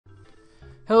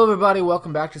Hello everybody,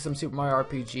 welcome back to some Super Mario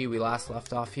RPG. We last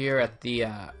left off here at the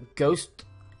Ghost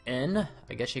Inn,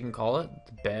 I guess you can call it,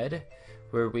 the bed,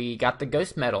 where we got the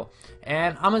Ghost Medal.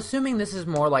 And I'm assuming this is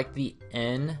more like the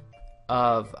inn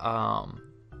of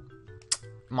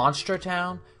Monstro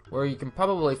Town, where you can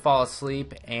probably fall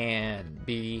asleep and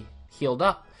be healed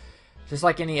up, just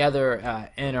like any other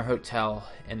inn or hotel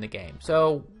in the game.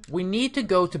 So we need to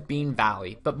go to Bean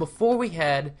Valley, but before we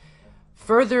head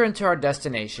further into our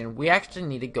destination, we actually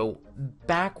need to go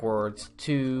backwards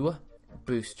to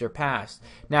Booster Pass.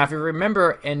 Now, if you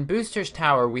remember, in Booster's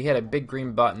Tower, we had a big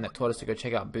green button that told us to go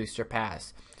check out Booster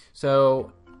Pass.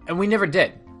 And we never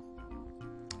did.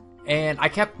 And I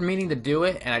kept meaning to do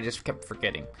it, and I just kept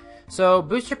forgetting. So,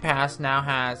 Booster Pass now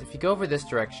has, if you go over this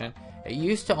direction, it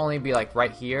used to only be like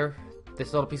right here,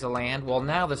 this little piece of land. Well,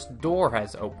 now this door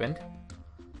has opened.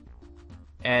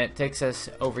 And it takes us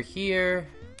over here.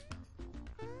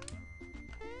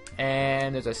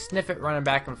 And there's a Sniffet running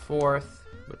back and forth,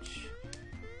 which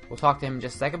we'll talk to him in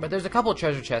just a second. But there's a couple of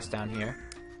treasure chests down here.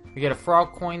 We get a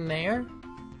frog coin there.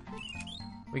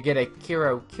 We get a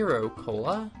Kiro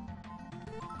Cola.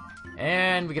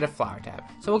 And we get a flower tab.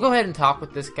 So we'll go ahead and talk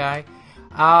with this guy.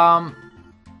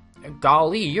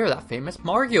 Golly, you're that famous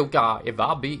Mario guy. If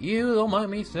I beat you, they'll make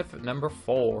me Sniffet number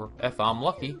 4, if I'm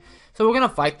lucky. So we're going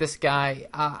to fight this guy.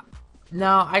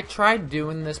 Now, I tried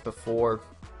doing this before.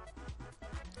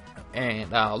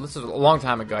 And this is a long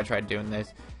time ago I tried doing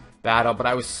this battle, but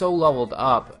I was so leveled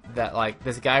up that like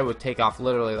this guy would take off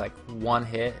literally like one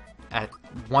hit at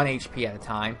 1 HP at a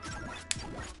time.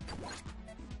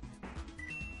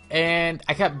 And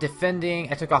I kept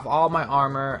defending. I took off all my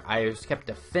armor. I just kept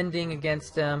defending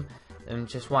against him and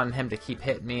just wanted him to keep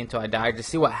hitting me until I died to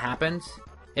see what happens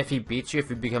if he beats you, if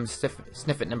he becomes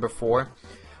Sniffet number 4.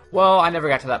 Well, I never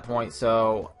got to that point,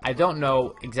 so I don't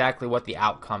know exactly what the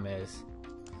outcome is.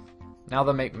 Now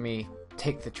they'll make me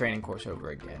take the training course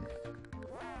over again.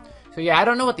 So yeah, I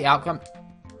don't know what the outcome...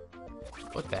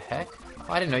 What the heck? Oh,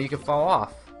 I didn't know you could fall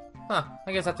off. Huh,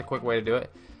 I guess that's a quick way to do it.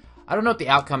 I don't know what the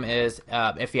outcome is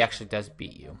if he actually does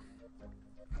beat you.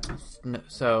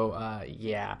 So,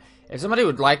 yeah. If somebody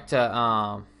would like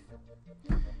to,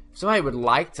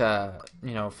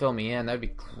 you know, fill me in, that'd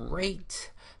be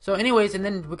great. So anyways, and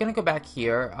then we're going to go back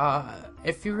here.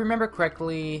 If you remember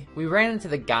correctly, we ran into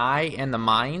the guy in the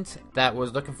mines that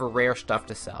was looking for rare stuff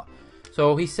to sell.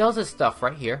 So he sells his stuff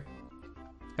right here.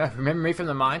 Remember me from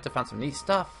the mines? I found some neat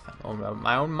stuff.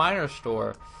 My own miner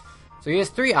store. So he has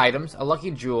 3 items. A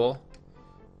lucky jewel.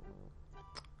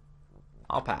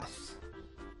 I'll pass.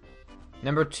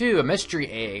 Number 2, a mystery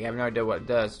egg. I have no idea what it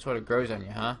does. It's what it grows on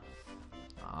you, huh?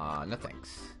 No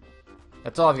thanks.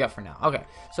 That's all I've got for now. Okay,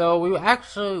 so we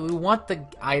want the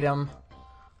item,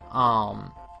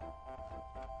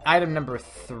 item number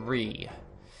 3.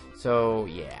 So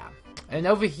yeah, and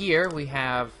over here we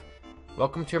have,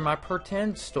 welcome to my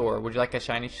pretend store. Would you like a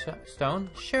shiny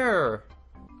stone? Sure.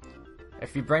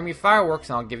 If you bring me fireworks,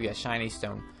 I'll give you a shiny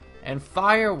stone. And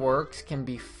fireworks can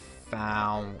be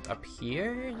found up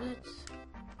here. Is it?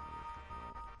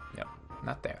 No,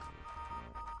 not there.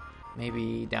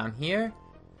 Maybe down here.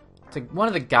 To one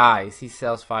of the guys, he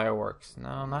sells fireworks.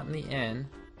 No, not in the inn.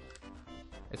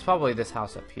 It's probably this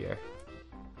house up here.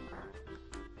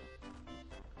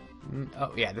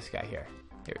 Oh, yeah, this guy here.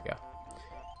 Here we go.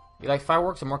 You like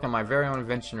fireworks? I'm working on my very own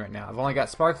invention right now. I've only got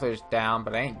sparklers down,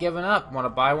 but I ain't giving up. Want to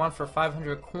buy one for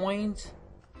 500 coins?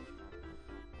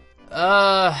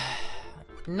 Not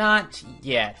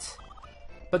yet.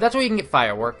 But that's where you can get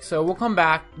fireworks. So we'll come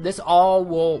back. We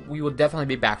will definitely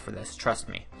be back for this. Trust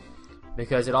me.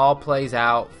 Because it all plays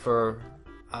out for,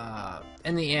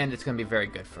 in the end, it's going to be very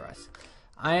good for us.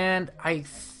 And I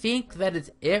think that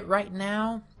is it right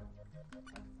now.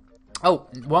 Oh,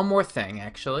 one more thing,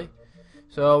 actually.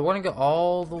 So we're going to go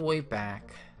all the way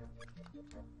back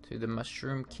to the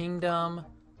Mushroom Kingdom.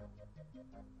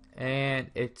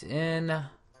 And it's in,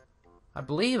 I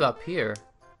believe, up here.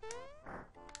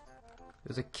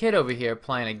 There's a kid over here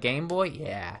playing a Game Boy.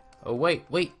 Yeah. Oh, wait.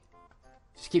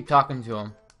 Just keep talking to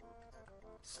him.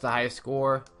 This is the highest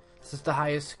score. This is the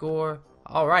highest score.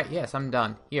 Alright, yes, I'm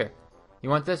done. Here. You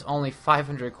want this? Only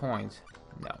 500 coins.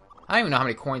 No. I don't even know how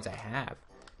many coins I have.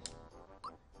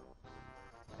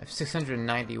 I have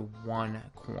 691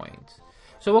 coins.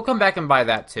 So we'll come back and buy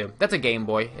that too. That's a Game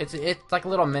Boy. It's like a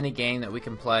little mini game that we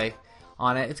can play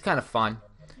on it. It's kind of fun.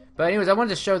 But anyways, I wanted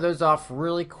to show those off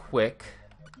really quick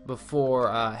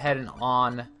before heading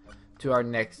on to our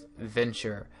next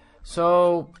venture.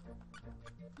 So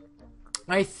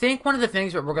I think one of the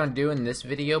things that we're going to do in this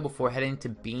video before heading to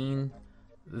Bean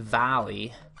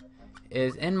Valley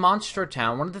is in Monstro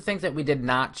Town. One of the things that we did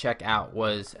not check out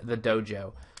was the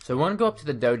dojo. So we're going to go up to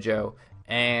the dojo,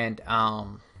 and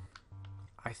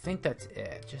I think that's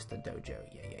it. Just the dojo.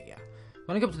 Yeah. I'm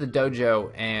going to go up to the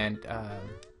dojo, and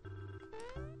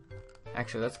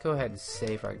actually, let's go ahead and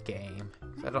save our game.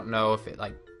 I don't know if it,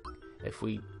 like, if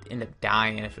we end up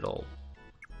dying, if it'll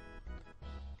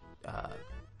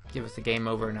give us the game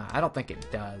over or not. I don't think it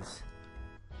does.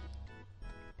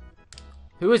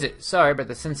 Who is it? Sorry, but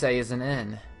the sensei isn't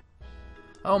in.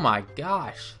 Oh my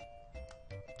gosh.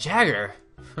 Jagger.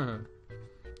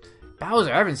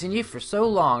 Bowser, I haven't seen you for so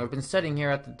long. I've been studying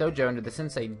here at the dojo under the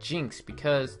sensei Jinx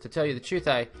because, to tell you the truth,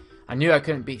 I knew I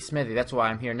couldn't beat Smithy. That's why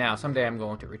I'm here now. Someday I'm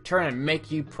going to return and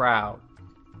make you proud.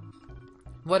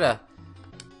 What a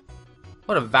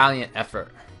valiant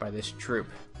effort by this troop.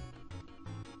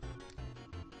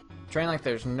 Train like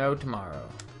there's no tomorrow.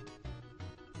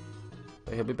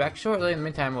 But he'll be back shortly. In the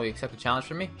meantime, will you accept a challenge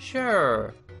from me?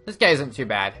 Sure. This guy isn't too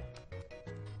bad.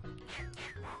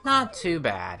 Not too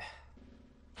bad.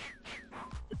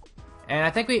 And I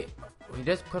think we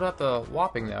just put up a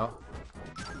whopping, though.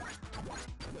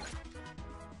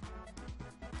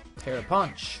 Terra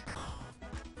punch.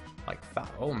 Like,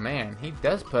 oh man, he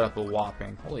does put up a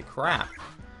whopping. Holy crap.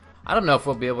 I don't know if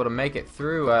we'll be able to make it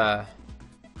through, well,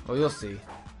 you'll see.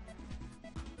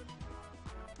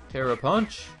 Terra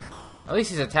punch. At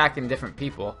least he's attacking different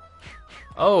people.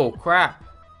 Oh, crap.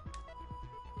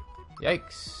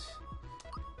 Yikes.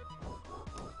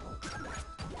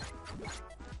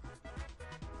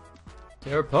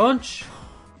 Terra punch.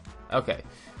 Okay.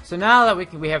 So now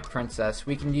that we have Princess,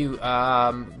 we can do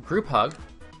group hug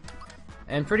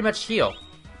and pretty much heal.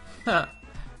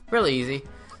 Really easy.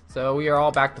 So we are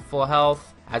all back to full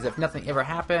health, as if nothing ever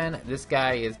happened. This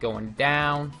guy is going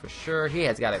down for sure. He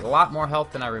has got a lot more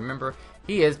health than I remember.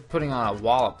 He is putting on a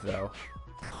wallop though.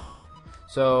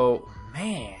 So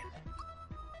man.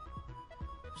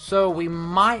 So we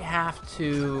might have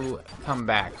to come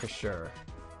back for sure.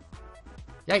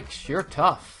 Yikes, you're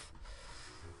tough.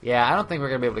 Yeah, I don't think we're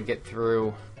going to be able to get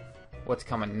through what's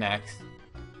coming next.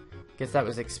 Guess that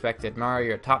was expected. Mario,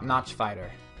 you're a top-notch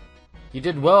fighter. You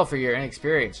did well for your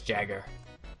inexperience, Jagger.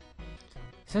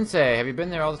 Sensei, have you been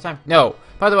there all the time? No.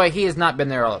 By the way, he has not been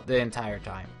there the entire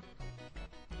time.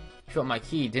 You felt my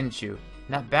key, didn't you?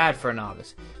 Not bad for a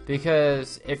novice.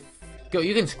 Because if...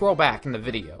 you can scroll back in the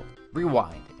video.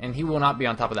 Rewind. And he will not be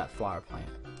on top of that flower plant.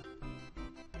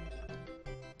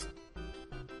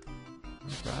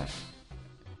 Right.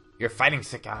 Your fighting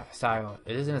style,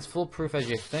 it isn't as foolproof as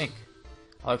you think.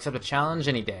 I'll accept a challenge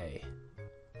any day.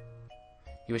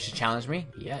 You wish to challenge me?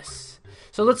 Yes.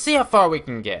 So let's see how far we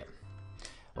can get.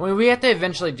 I mean, we have to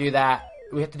eventually do that.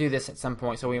 We have to do this at some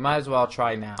point, so we might as well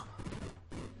try now.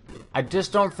 I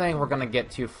just don't think we're going to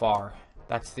get too far.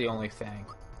 That's the only thing.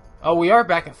 Oh, we are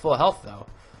back at full health, though.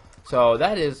 So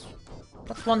that's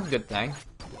one good thing.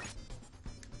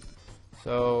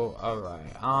 So,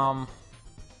 alright.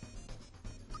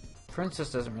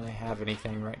 Princess doesn't really have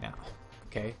anything right now.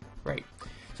 Okay, great.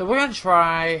 So we're gonna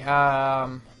try,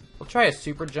 we'll try a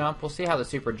super jump. We'll see how the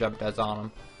super jump does on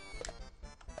him.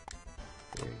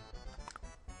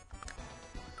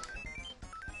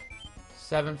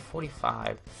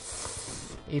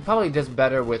 745. He probably does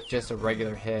better with just a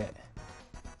regular hit.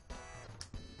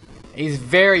 He's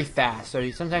very fast,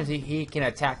 so sometimes he can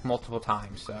attack multiple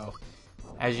times, so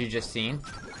as you just seen.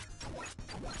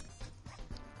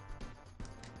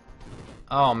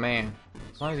 Oh man,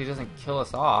 as long as he doesn't kill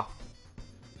us off.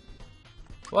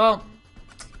 Well,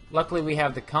 luckily we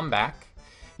have the comeback.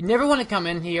 You never want to come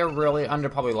in here really under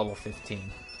probably level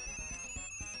 15.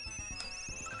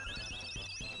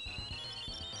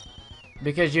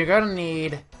 Because you're going to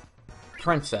need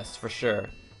Princess for sure.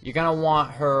 You're going to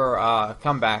want her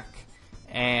comeback.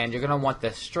 And you're going to want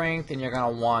the strength. And you're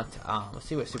going to want, let's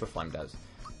see what Super Flame does.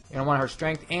 You're going to want her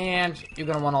strength. And you're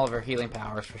going to want all of her healing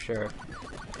powers for sure.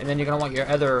 And then you're going to want your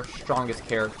other strongest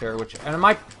character. And it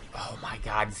might, oh my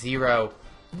god, Zero.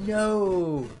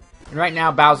 No. And right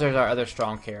now Bowser's our other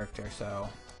strong character. So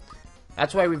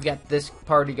that's why we've got this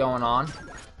party going on.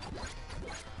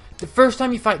 The first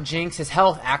time you fight Jinx, his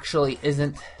health actually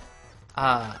isn't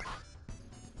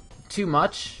too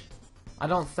much. I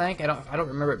don't think. I don't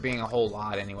remember it being a whole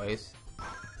lot, anyways.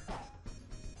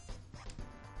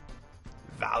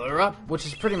 Valor up, which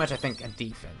is pretty much, I think, a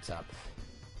defense up.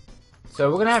 So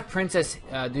we're gonna have Princess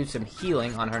do some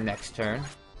healing on her next turn.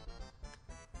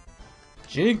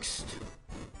 Jinxed.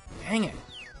 Dang it.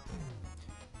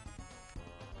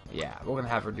 Yeah, we're gonna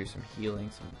have her do some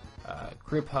healing, some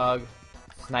group hug.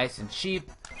 It's nice and cheap.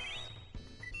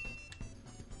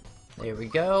 There we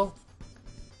go.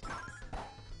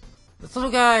 This little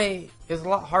guy is a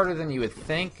lot harder than you would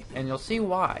think, and you'll see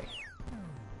why.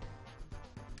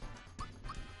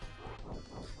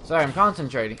 Sorry, I'm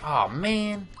concentrating. Oh,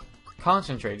 man.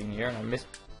 Concentrating here, and I missed...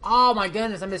 Oh, my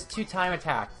goodness, I missed 2 time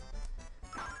attacks.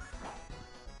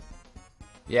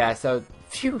 Yeah, so,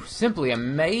 phew, simply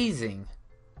amazing.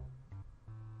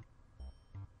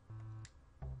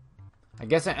 I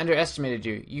guess I underestimated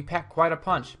you. You packed quite a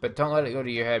punch, but don't let it go to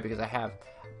your head because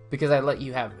I let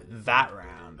you have that round.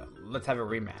 Let's have a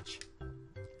rematch.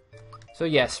 So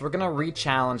yes, we're gonna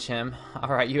re-challenge him.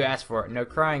 Alright, you asked for it. No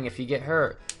crying if you get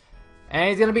hurt. And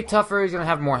he's gonna be tougher, he's gonna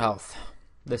have more health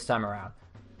this time around.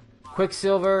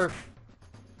 Quicksilver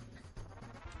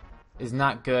is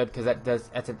not good because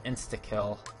that's an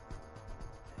insta-kill.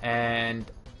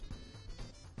 And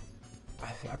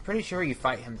I'm pretty sure you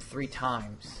fight him 3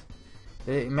 times.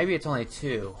 Maybe it's only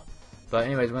 2. But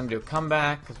anyways, we're going to do a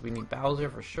comeback because we need Bowser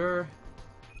for sure.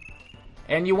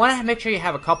 And you want to make sure you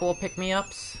have a couple of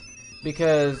pick-me-ups,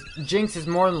 because Jinx is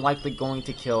more than likely going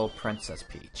to kill Princess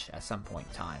Peach at some point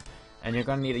in time. And you're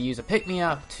going to need to use a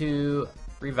pick-me-up to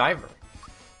revive her.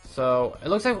 So, it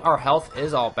looks like our health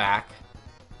is all back.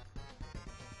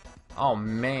 Oh,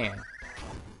 man.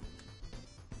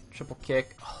 Triple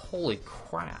kick. Holy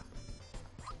crap.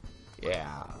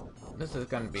 Yeah. This is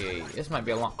going to be... This might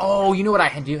be a long... Oh, you know what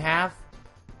I do have?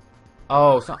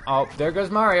 Oh, there goes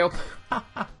Mario.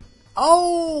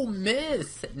 Oh,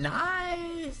 miss.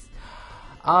 Nice.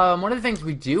 One of the things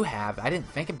we do have, I didn't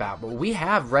think about, but we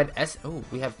have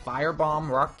we have Firebomb,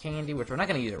 Rock Candy, which we're not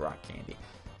going to use a Rock Candy.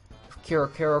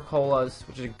 Kira Colas,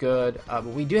 which is good, but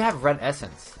we do have Red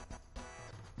Essence.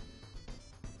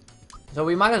 So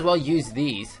we might as well use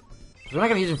these. We're not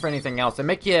going to use them for anything else. They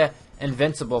make you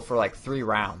invincible for like 3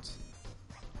 rounds.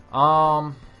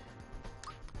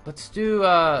 Let's do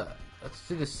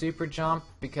the super jump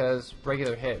because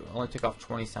regular hit only took off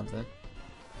 20 something.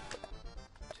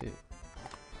 2.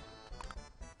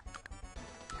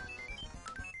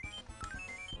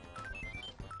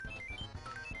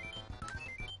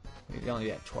 We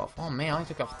only at 12. Oh man, I only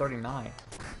took off 39.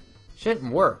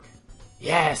 Shouldn't work.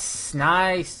 Yes,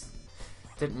 nice.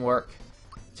 Didn't work.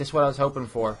 Just what I was hoping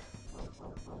for.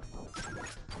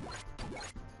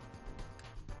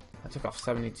 I took off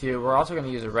 72. We're also going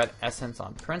to use a red essence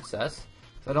on Princess.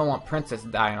 So I don't want Princess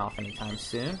dying off anytime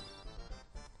soon.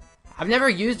 I've never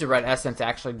used a red essence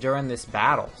actually during this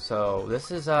battle. So this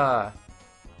is I'm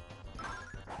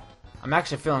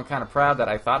actually feeling kind of proud that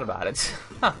I thought about it.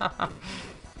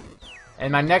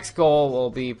 And my next goal will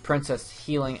be Princess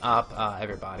healing up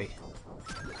everybody.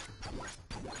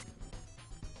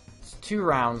 2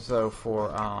 rounds though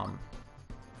for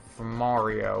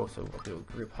Mario, so we'll do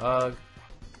a group hug.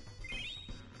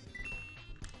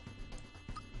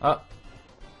 Up.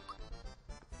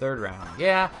 3rd round.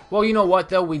 Yeah. Well, you know what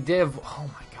though? We did. Oh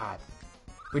my god.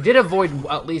 We did avoid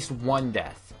at least 1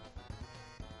 death.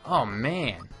 Oh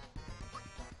man.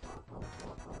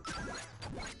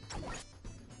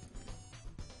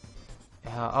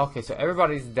 Okay, so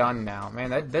everybody's done now.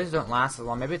 Man, those don't last as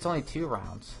long. Maybe it's only 2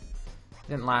 rounds.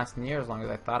 Didn't last near as long as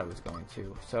I thought it was going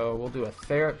to. So we'll do a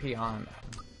therapy on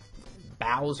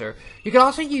Bowser. You could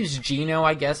also use Geno,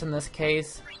 I guess, in this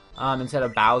case, instead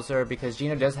of Bowser, because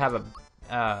Geno does have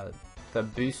the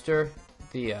booster,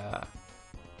 the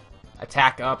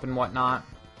attack up and whatnot.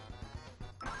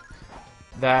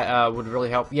 That would really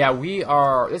help. Yeah,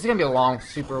 this is gonna be a long,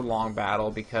 super long battle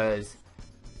because,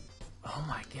 oh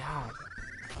my god,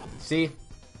 see,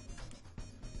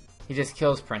 he just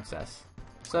kills Princess.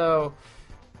 So,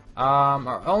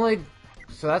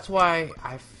 so that's why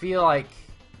I feel like,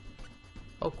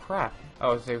 oh crap.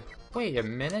 Oh, so, wait a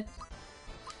minute.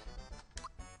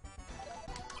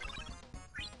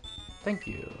 Thank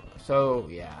you. So,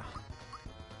 yeah.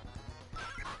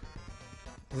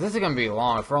 This is gonna be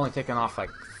long if we're only taking off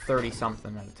like 30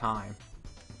 something at a time.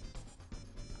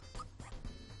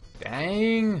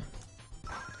 Dang.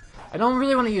 I don't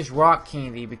really want to use Rock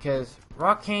Candy because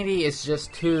Rock Candy is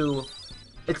just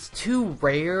it's too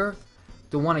rare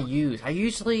to want to use. I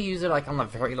usually use it like on the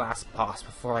very last boss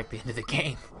before like the end of the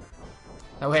game.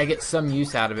 That way I get some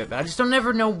use out of it, but I just don't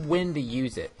never know when to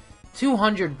use it.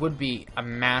 200 would be a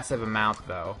massive amount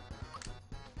though.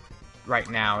 Right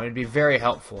now, it'd be very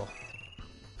helpful.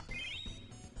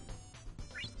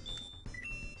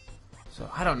 So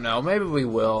I don't know, maybe we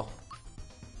will.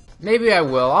 Maybe I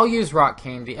will. I'll use Rock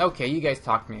Candy. Okay, you guys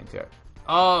talked me into it.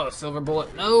 Oh, Silver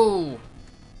Bullet. No!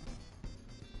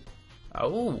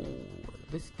 Oh,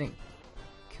 this didn't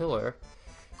kill her.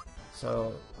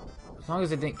 So, as long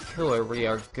as it didn't kill her, we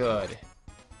are good.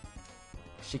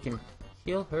 She can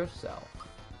heal herself.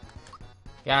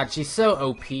 God, she's so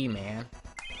OP, man.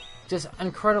 just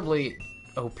incredibly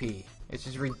OP. It's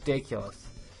just ridiculous.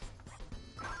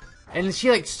 And she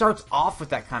like starts off with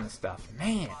that kind of stuff.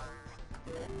 Man.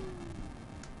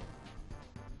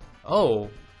 Oh.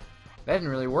 That didn't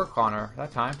really work on her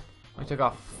that time. We took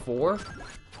off 4?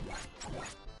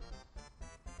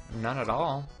 None at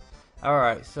all.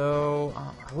 Alright, so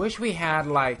I wish we had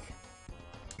like,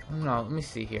 no, let me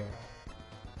see here.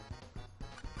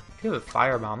 If you have a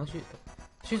firebomb, let's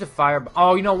use a firebomb.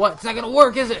 Oh, you know what? It's not gonna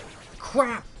work, is it?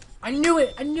 Crap! I knew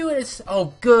it! I knew it!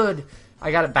 Oh, good!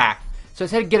 I got it back. So it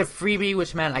said get a freebie,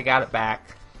 which meant I got it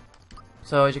back.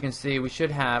 So as you can see, we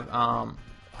should have, oh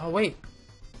wait.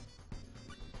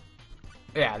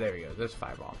 Yeah, there we go. There's a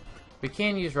fireball. We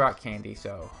can use rock candy,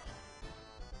 so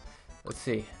let's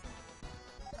see.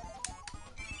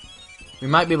 We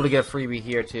might be able to get a freebie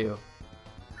here too.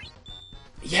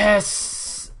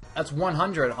 Yes! That's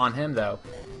 100 on him though.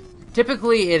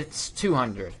 Typically it's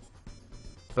 200.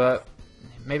 But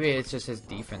maybe it's just his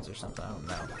defense or something, I don't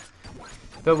know.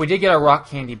 But we did get our rock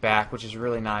candy back, which is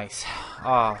really nice.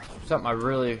 Oh, something I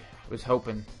really was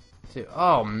hoping to.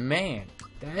 Oh man,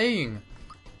 dang.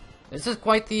 This is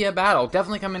quite the battle.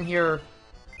 Definitely come in here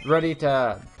ready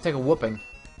to take a whooping.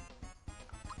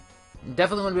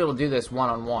 Definitely want to be able to do this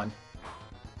one-on-one.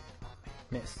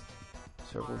 Missed.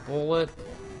 Circle bullet.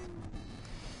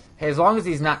 Hey, as long as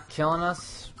he's not killing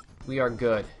us, we are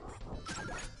good.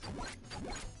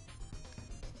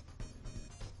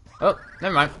 Oh,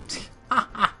 never mind.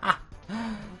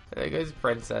 There goes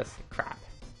Princess. Crap.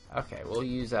 Okay, we'll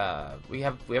use we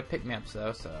have pick-me-ups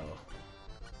though, so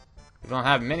we don't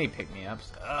have many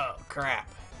pick-me-ups. Oh crap.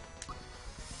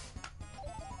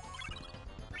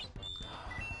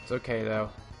 It's okay though.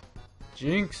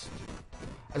 Jinx.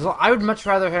 I would much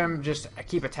rather him just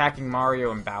keep attacking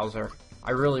Mario and Bowser.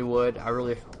 I really would. I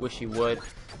really wish he would.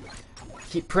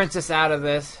 Keep Princess out of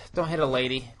this. Don't hit a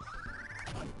lady.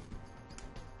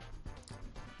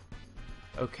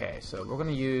 Okay, so we're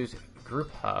gonna use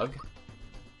group hug.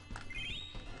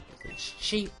 It's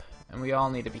cheap, and we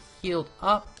all need to be healed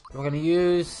up. We're gonna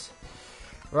use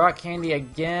rock candy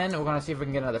again. We're gonna see if we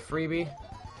can get another freebie.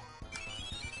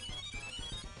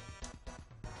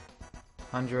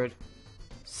 100.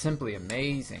 Simply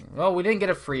amazing. Well, we didn't get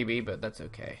a freebie, but that's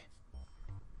okay.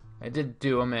 I did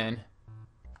do him in.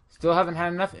 Still haven't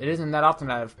had enough. It isn't that often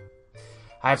I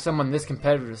have someone this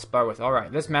competitive to spar with.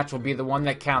 Alright, this match will be the one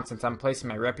that counts since I'm placing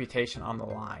my reputation on the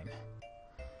line.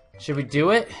 Should we do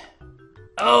it?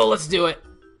 Oh, let's do it.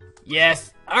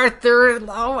 Yes. Arthur.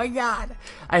 Oh my god.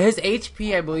 His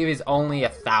HP, I believe, is only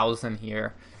 1,000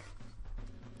 here.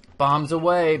 Bombs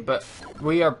away, but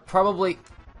we are probably...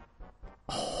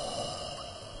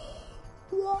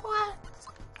 What?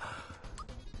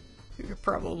 You're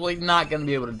probably not going to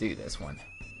be able to do this one.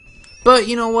 But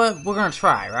you know what? We're going to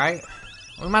try, right?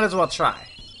 We might as well try.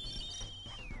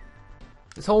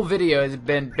 This whole video has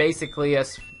been basically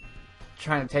us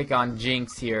trying to take on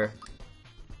Jinx here.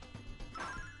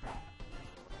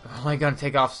 We're only going to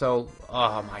take off so...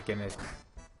 Oh my goodness.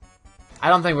 I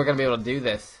don't think we're going to be able to do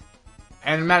this.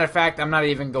 And as a matter of fact, I'm not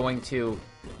even going to...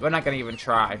 We're not going to even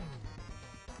try.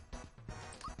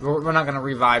 We're not going to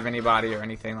revive anybody or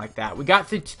anything like that. We got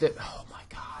through the... Oh my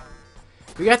god.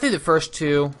 We got through the first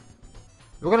two.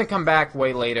 We're going to come back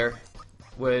way later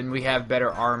when we have better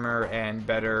armor and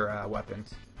better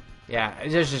weapons. Yeah,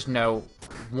 there's just no...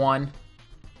 One.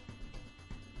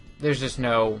 There's just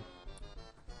no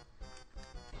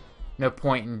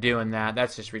point in doing that.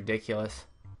 That's just ridiculous.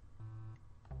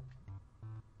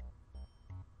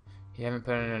 You haven't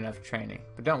put in enough training.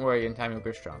 But don't worry, in time you'll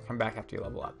grow strong. Come back after you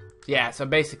level up. Yeah, so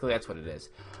basically that's what it is.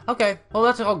 Okay, well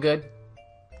that's all good.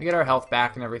 We get our health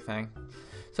back and everything.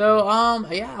 So,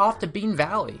 yeah, off to Bean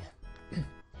Valley.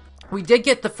 We did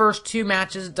get the first 2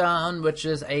 matches done, which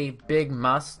is a big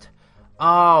must.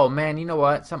 Oh, man, you know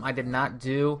what? Something I did not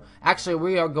do. Actually,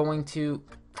 we are going to...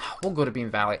 We'll go to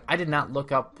Bean Valley. I did not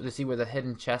look up to see where the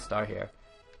hidden chests are here.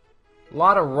 A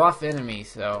lot of rough enemies,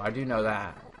 so I do know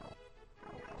that.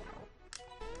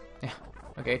 Yeah.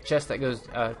 Okay, chest that goes...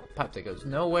 pipe that goes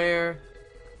nowhere.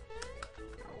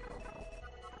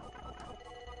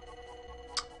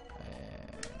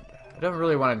 And I don't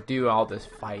really want to do all this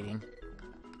fighting.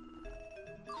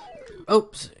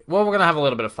 Oops. Well, we're going to have a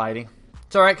little bit of fighting.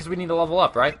 It's alright, because we need to level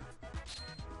up, right?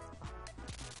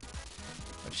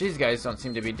 Which these guys don't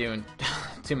seem to be doing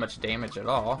too much damage at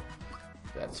all.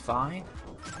 That's fine.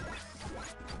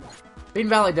 Bean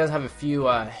Valley does have a few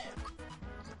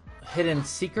hidden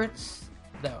secrets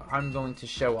that I'm going to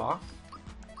show off.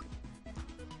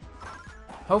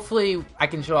 Hopefully, I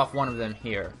can show off one of them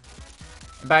here.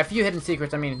 By a few hidden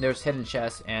secrets, I mean there's hidden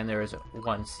chests and there is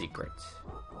one secret.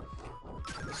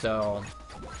 So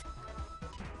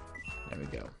there we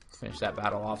go. Finish that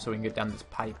battle off so we can get down this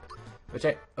pipe. Which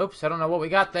oops, I don't know what we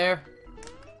got there.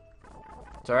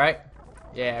 It's alright.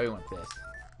 Yeah, we want this.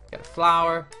 Got a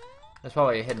flower. There's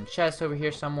probably a hidden chest over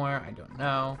here somewhere. I don't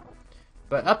know.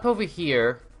 But up over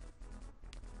here,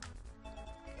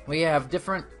 we have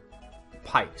different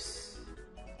pipes.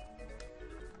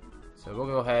 So we'll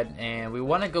go ahead and we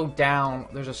want to go down.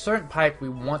 There's a certain pipe we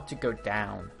want to go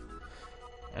down.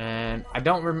 And I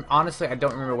don't honestly, I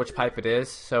don't remember which pipe it is.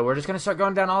 So we're just going to start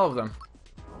going down all of them.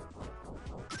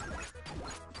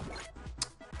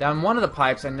 Down one of the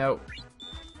pipes I know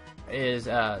is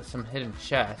some hidden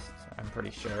chests, I'm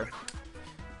pretty sure.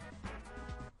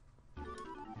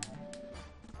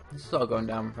 This is all going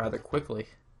down rather quickly.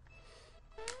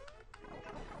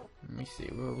 Let me see.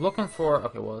 We're looking for...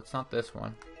 Okay, well, it's not this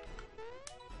one.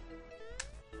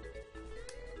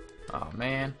 Oh,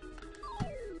 man.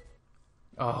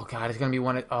 Oh, God, it's going to be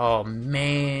one of... Oh,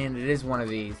 man, it is one of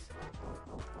these.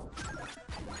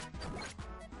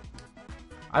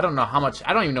 I don't know how much...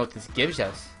 I don't even know what this gives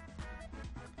us.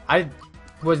 I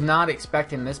was not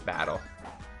expecting this battle.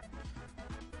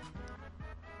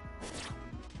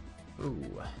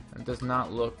 Ooh, it does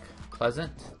not look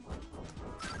pleasant.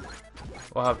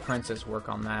 We'll have Princess work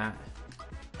on that.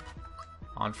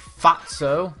 On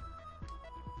Fatso.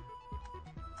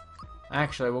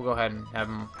 Actually, we'll go ahead and have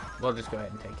him... We'll just go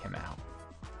ahead and take him out.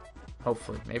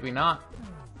 Hopefully. Maybe not.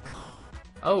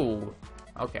 Oh.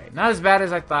 Okay. Not as bad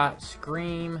as I thought.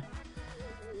 Scream.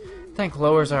 I think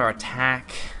lowers our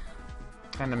attack.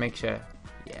 Kind of makes you...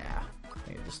 Yeah. I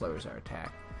think it just lowers our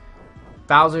attack.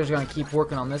 Bowser's going to keep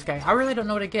working on this guy. I really don't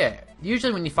know what to get.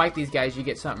 Usually when you fight these guys, you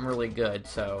get something really good,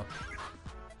 so...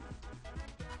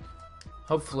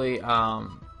 Hopefully,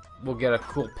 we'll get a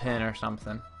cool pin or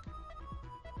something.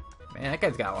 Man, that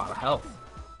guy's got a lot of health.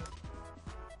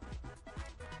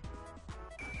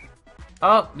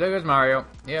 Oh, there goes Mario.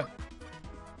 Yep.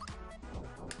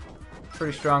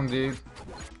 Pretty strong dude.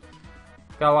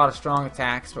 Got a lot of strong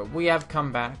attacks, but we have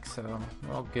come back, so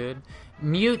we're all good.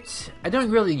 Mute, I don't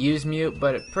really use mute,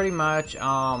 but it pretty much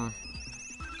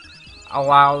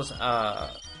allows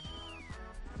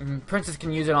Princess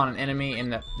can use it on an enemy,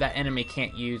 and that enemy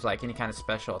can't use like any kind of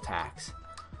special attacks.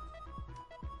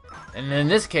 And in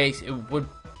this case, it would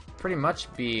pretty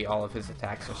much be all of his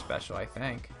attacks are special, I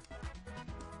think.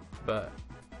 But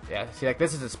yeah, see, like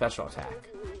this is a special attack.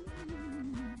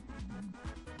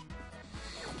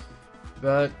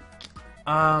 But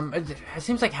it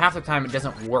seems like half the time it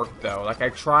doesn't work though. Like I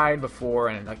tried before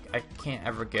and like I can't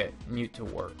ever get mute to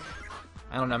work.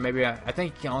 I don't know. Maybe I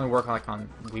think it can only work like on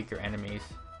weaker enemies.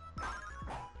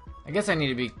 I guess I need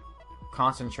to be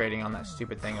concentrating on that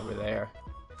stupid thing over there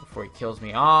before he kills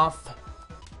me off.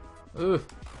 Ooh.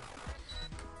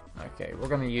 Okay, we're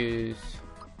gonna use.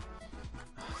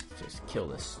 Just kill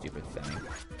this stupid thing.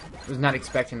 I was not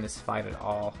expecting this fight at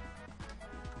all.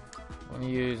 I'm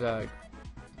gonna use I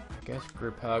guess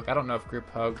group hug. I don't know if group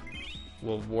hug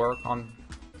will work on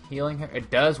healing her. It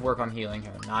does work on healing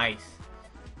her. Nice.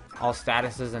 All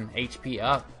statuses and HP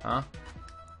up, huh?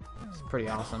 It's pretty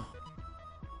awesome.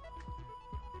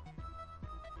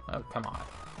 Oh, come on.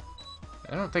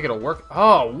 I don't think it'll work.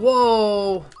 Oh,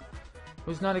 whoa!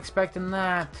 Was not expecting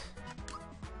that.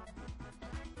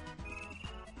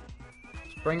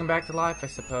 Just bring him back to life, I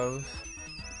suppose.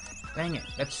 Dang it.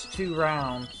 That's 2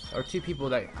 rounds. Or 2 people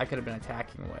that I could have been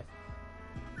attacking with.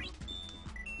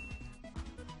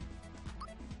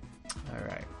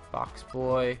 Alright. Box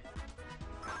Boy.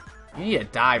 You need to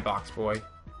die, Box Boy.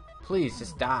 Please,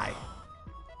 just die.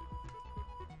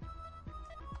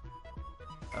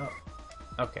 Oh.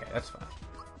 Okay, that's fine.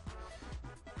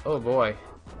 Oh boy.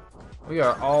 We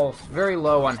are all very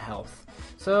low on health.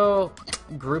 So,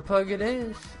 group hug it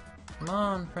is. Come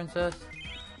on, Princess.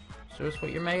 Show us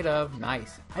what you're made of.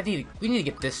 Nice. We need to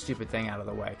get this stupid thing out of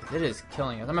the way, because it is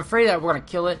killing us. I'm afraid that we're going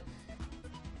to kill it,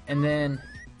 and then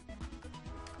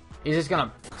he's just going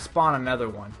to spawn another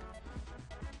one.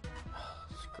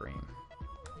 Scream.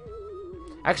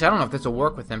 Actually, I don't know if this will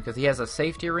work with him, because he has a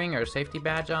safety ring or a safety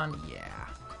badge on. Yeah.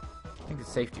 I think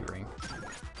it's safety ring.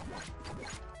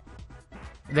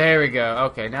 There we go.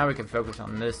 Okay, now we can focus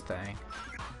on this thing.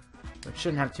 It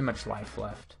shouldn't have too much life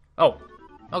left. Oh.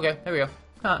 Okay, there we go.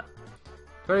 Huh.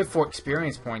 34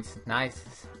 experience points.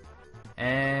 Nice.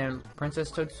 And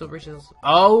Princess Toadstool reaches...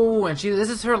 Oh, and this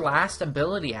is her last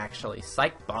ability, actually.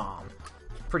 Psych Bomb.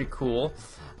 Pretty cool.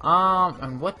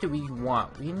 And what do we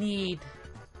want? We need...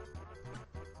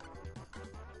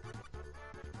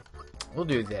 We'll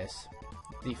do this.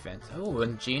 Defense. Oh,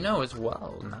 and Gino as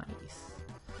well. Nice.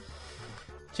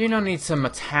 Gino needs some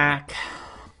attack.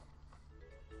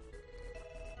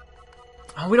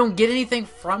 Oh, we don't get anything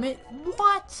from it?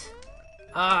 What?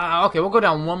 Okay, we'll go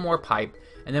down one more pipe,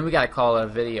 and then we gotta call it a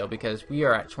video because we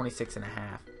are at 26 and a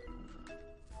half.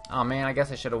 Oh man, I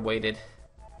guess I should have waited.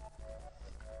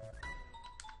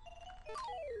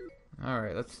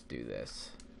 Alright, let's do this.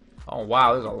 Oh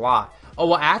wow, there's a lot. Oh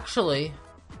well, actually,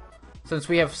 since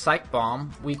we have Psych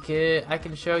Bomb, I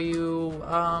can show you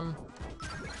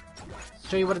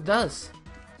what it does.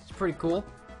 It's pretty cool.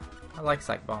 I like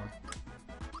Psych Bomb.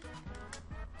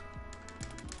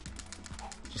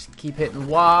 Just keep hitting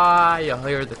Y, you'll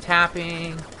hear the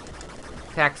tapping.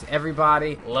 Attacks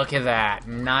everybody. Look at that.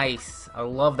 Nice. I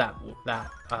love that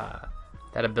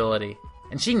ability.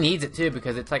 And she needs it too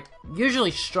because it's like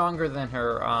usually stronger than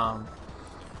her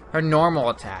her normal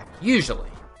attack. Usually.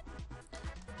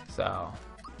 So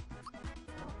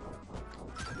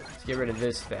let's get rid of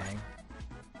this thing.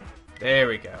 There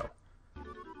we go.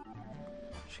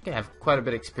 She could have quite a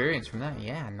bit of experience from that.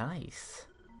 Yeah, nice.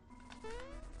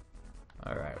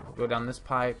 Alright, we'll go down this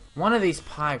pipe. One of these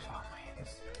pipes. Oh man.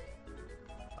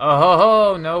 Oh ho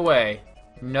ho, no way.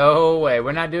 No way.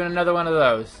 We're not doing another one of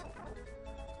those.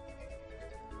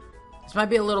 This might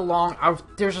be a little long.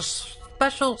 There's a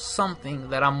special something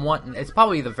that I'm wanting. It's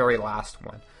probably the very last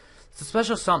one. It's a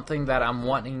special something that I'm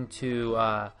wanting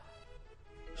to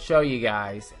show you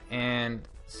guys. And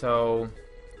so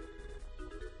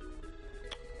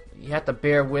you have to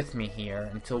bear with me here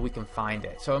until we can find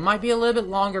it. So it might be a little bit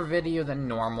longer video than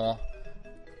normal.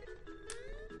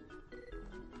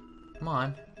 Come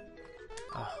on.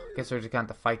 Oh, I guess we're just going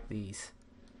to have to fight these.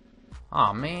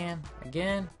 Aw, man.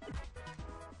 Again?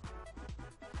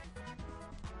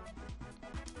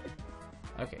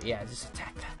 Okay, yeah, just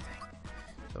attack that thing.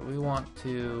 So we want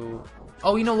to...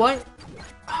 Oh, you know what?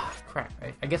 Ah, crap.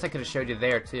 I guess I could have showed you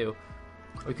there, too.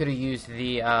 We could have used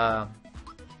the,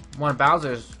 one of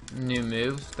Bowser's new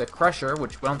moves, the Crusher,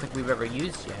 which I don't think we've ever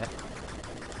used yet.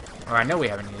 Or I know we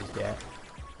haven't used yet.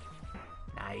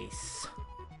 Nice.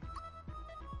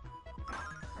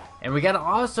 And we gotta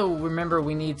also remember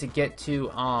we need to get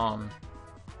to,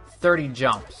 30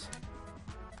 jumps.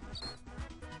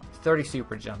 30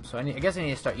 super jumps. So I guess I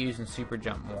need to start using super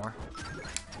jump more.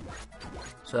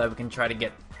 So that we can try to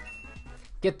get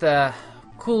the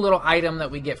cool little item that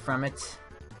we get from it.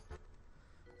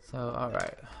 So,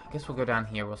 alright. I guess we'll go down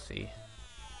here, we'll see.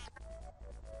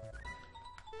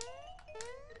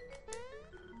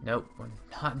 Nope, we're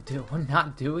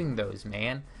not doing those,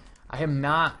 man. I am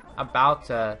not about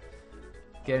to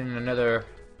get in another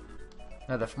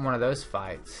one of those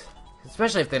fights.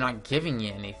 Especially if they're not giving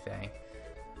you anything.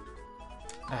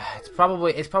 It's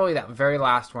probably that very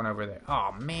last one over there.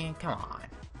 Oh man, come on.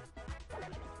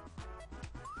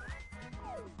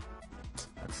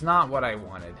 That's not what I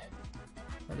wanted.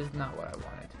 That is not what I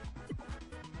wanted.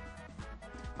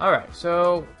 Alright,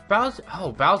 so Bowser...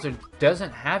 Oh, Bowser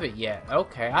doesn't have it yet.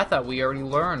 Okay, I thought we already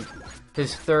learned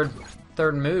his third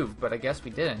move, but I guess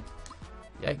we didn't.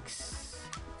 Yikes.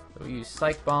 So we use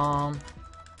Psych Bomb.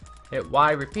 Hit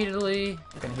Y repeatedly.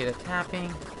 We're gonna hit a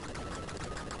tapping.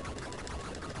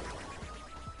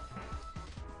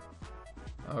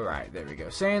 Alright, there we go.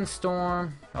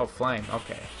 Sandstorm. Oh, Flame.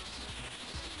 Okay.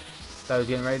 Thought I was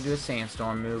getting ready to do a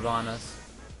Sandstorm move on us.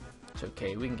 It's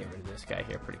okay. We can get rid of this guy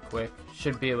here pretty quick.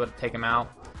 Should be able to take him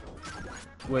out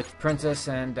with Princess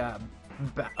and...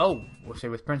 we'll say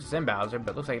with Princess and Bowser,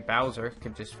 but looks like Bowser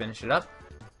could just finish it up.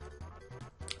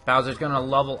 Bowser's gonna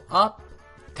level up.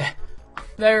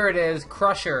 There it is.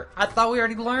 Crusher. I thought we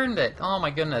already learned it. Oh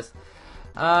my goodness.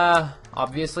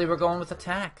 Obviously we're going with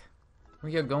attack.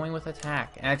 We are going with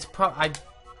attack, and it's I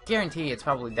guarantee it's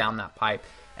probably down that pipe.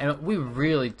 And we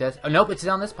really oh, nope, it's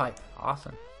down this pipe.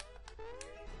 Awesome.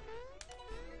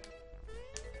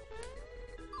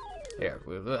 Here,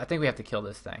 I think we have to kill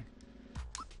this thing,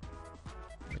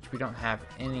 which we don't have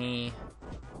any.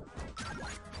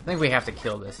 I think we have to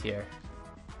kill this here.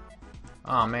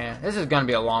 Oh man, this is gonna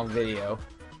be a long video,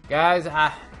 guys.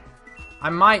 I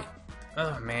might.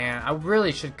 Oh man, I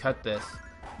really should cut this.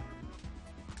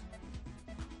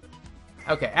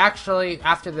 Okay, actually,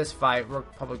 after this fight, we're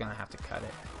probably gonna have to cut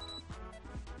it.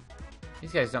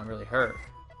 These guys don't really hurt.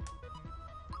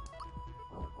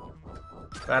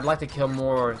 But I'd like to kill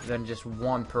more than just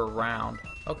one per round.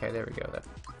 Okay, there we go. That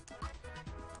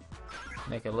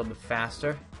make it a little bit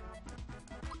faster.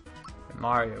 And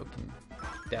Mario can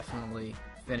definitely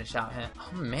finish out him.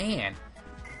 Oh man,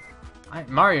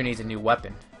 Mario needs a new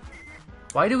weapon.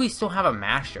 Why do we still have a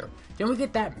masher? Didn't we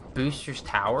get that Booster's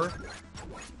Tower?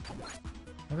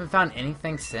 Haven't found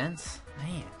anything since?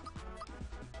 Man.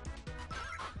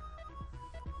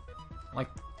 Like,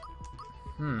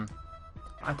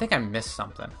 I think I missed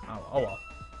something. Oh well.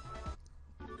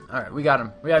 Alright, we got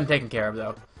him. We got him taken care of,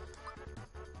 though.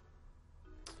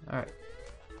 Alright.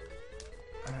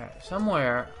 Alright,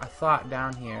 somewhere, I thought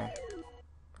down here...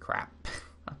 Crap.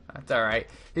 That's alright.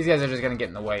 These guys are just going to get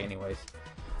in the way anyways.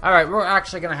 Alright, we're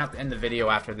actually going to have to end the video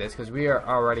after this, because we are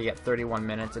already at 31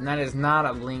 minutes, and that is not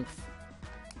a length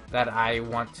that I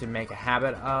want to make a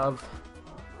habit of.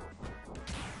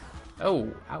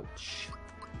 Oh, ouch.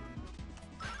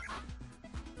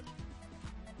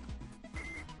 There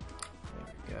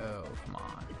we go, come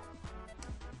on.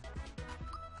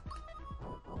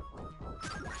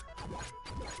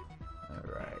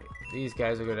 Alright, these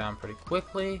guys will go down pretty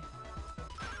quickly.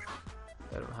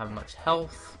 They don't have much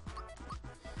health.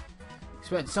 We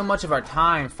spent so much of our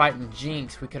time fighting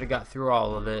Jinx, we could have got through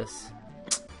all of this.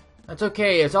 That's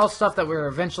okay, it's all stuff that we're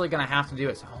eventually going to have to do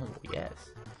at oh, yes.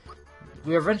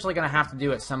 We're eventually going to have to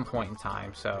do at some point in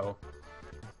time, so...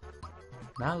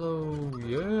 Mallow,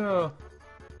 yeah!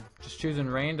 Just choosing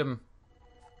random.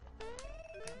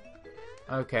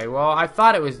 Okay, well, I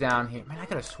thought it was down here. Man, I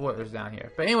could have swore it was down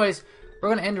here. But anyways, we're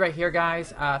going to end right here,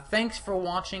 guys. Thanks for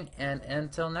watching, and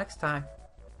until next time.